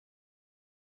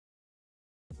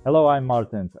Hello, I'm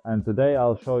Martin, and today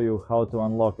I'll show you how to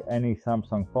unlock any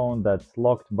Samsung phone that's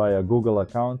locked by a Google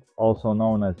account, also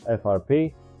known as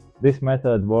FRP. This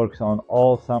method works on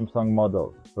all Samsung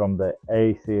models, from the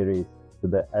A series to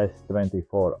the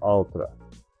S24 Ultra.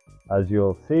 As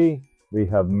you'll see, we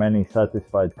have many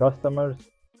satisfied customers.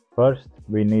 First,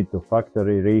 we need to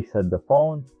factory reset the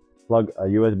phone, plug a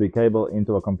USB cable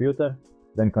into a computer,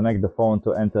 then connect the phone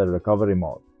to enter recovery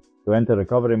mode. To enter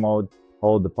recovery mode,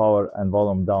 hold the power and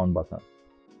volume down button.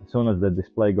 As soon as the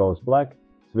display goes black,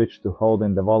 switch to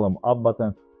holding the volume up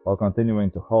button while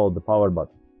continuing to hold the power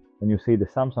button. When you see the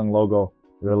Samsung logo,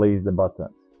 release the button.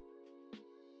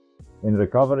 In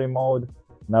recovery mode,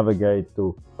 navigate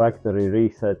to factory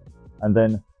reset and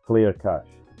then clear cache.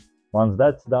 Once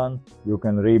that's done, you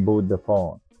can reboot the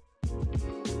phone.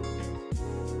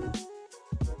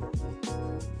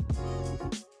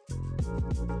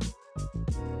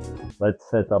 Let's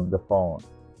set up the phone.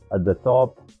 At the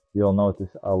top, you'll notice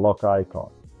a lock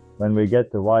icon. When we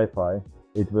get to Wi-Fi,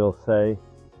 it will say,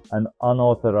 "An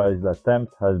unauthorized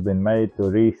attempt has been made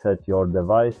to reset your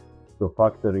device to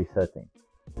factory settings."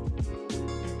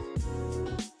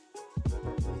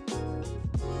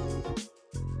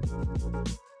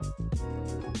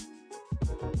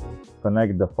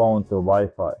 Connect the phone to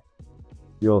Wi-Fi.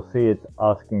 You'll see it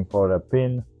asking for a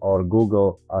PIN or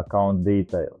Google account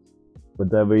details, but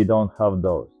we don't have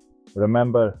those.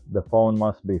 Remember, the phone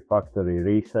must be factory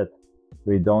reset.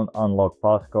 We don't unlock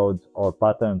passcodes or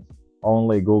patterns,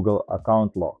 only Google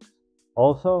account locks.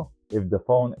 Also, if the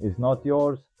phone is not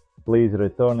yours, please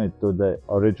return it to the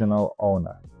original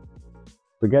owner.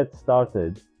 To get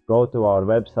started, go to our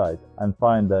website and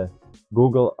find the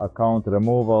Google account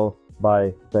removal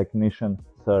by technician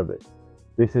service.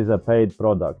 This is a paid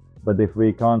product, but if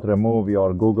we can't remove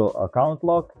your Google account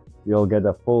lock, you'll get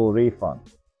a full refund.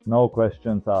 No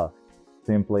questions asked.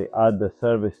 Simply add the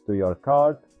service to your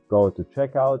cart, go to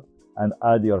checkout, and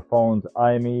add your phone's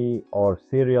IMEI or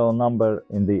serial number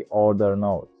in the order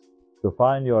notes. To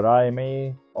find your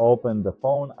IMEI, open the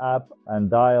phone app and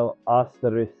dial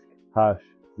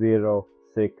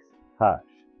 *#06#.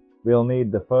 We'll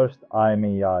need the first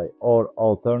IMEI or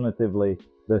alternatively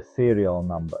the serial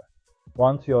number.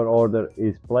 Once your order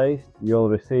is placed, you'll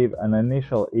receive an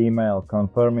initial email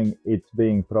confirming it's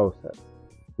being processed.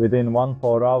 Within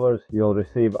 1-4 hours, you'll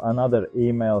receive another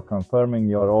email confirming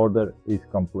your order is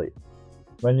complete.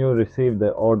 When you receive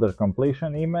the order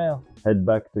completion email, head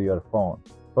back to your phone.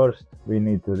 First, we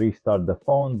need to restart the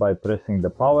phone by pressing the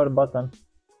power button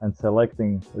and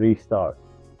selecting Restart.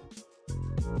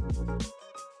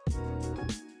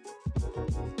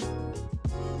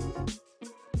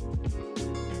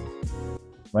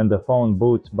 When the phone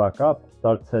boots back up,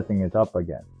 start setting it up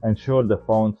again. Ensure the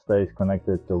phone stays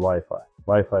connected to Wi-Fi.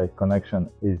 Wi-Fi connection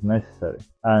is necessary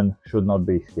and should not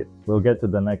be skipped. We'll get to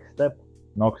the next step,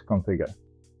 Knox Configure.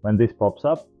 When this pops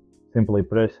up, simply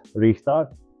press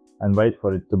Restart and wait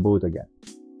for it to boot again.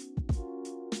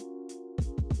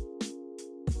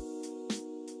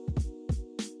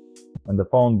 When the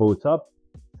phone boots up,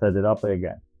 set it up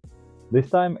again. This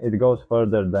time it goes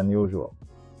further than usual.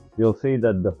 You'll see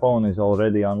that the phone is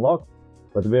already unlocked,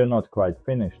 but we're not quite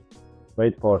finished.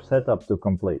 Wait for setup to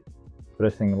complete,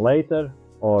 pressing Later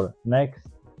or Next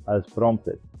as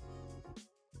prompted.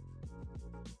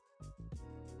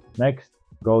 Next,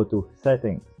 go to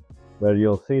Settings, where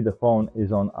you'll see the phone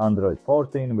is on Android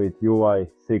 14 with UI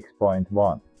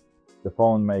 6.1. The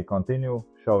phone may continue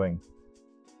showing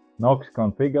Knox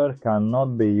Configure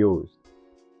cannot be used.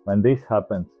 When this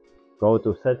happens, go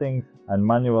to Settings and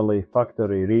manually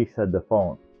factory reset the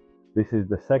phone. This is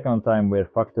the second time we're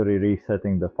factory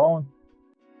resetting the phone.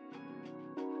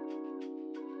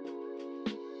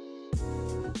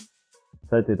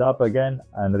 Set it up again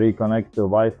and reconnect to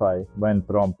Wi-Fi when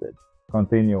prompted.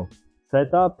 Continue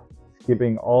Setup,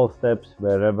 skipping all steps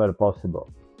wherever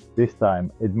possible. This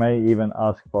time, it may even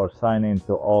ask for sign in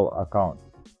to all accounts,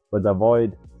 but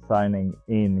avoid signing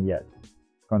in yet.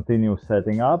 Continue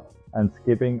setting up and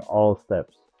skipping all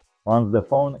steps. Once the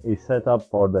phone is set up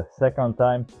for the second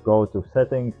time, go to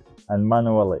Settings and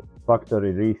manually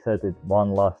factory reset it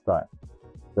one last time.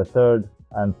 The third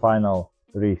and final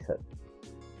reset.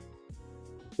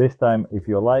 This time, if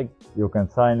you like, you can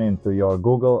sign in to your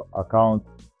Google account,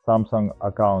 Samsung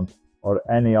account, or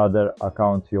any other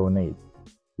accounts you need.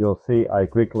 You'll see I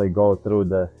quickly go through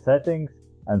the settings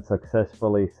and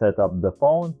successfully set up the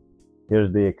phone.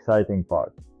 Here's the exciting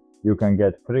part. You can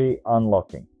get free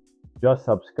unlocking. Just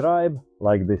subscribe,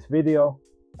 like this video,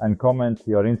 and comment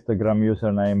your Instagram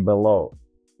username below.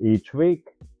 Each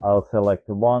week, I'll select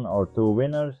 1 or 2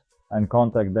 winners and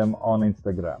contact them on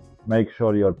Instagram. Make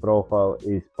sure your profile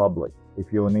is public.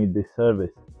 If you need this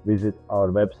service, visit our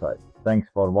website. Thanks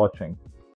for watching.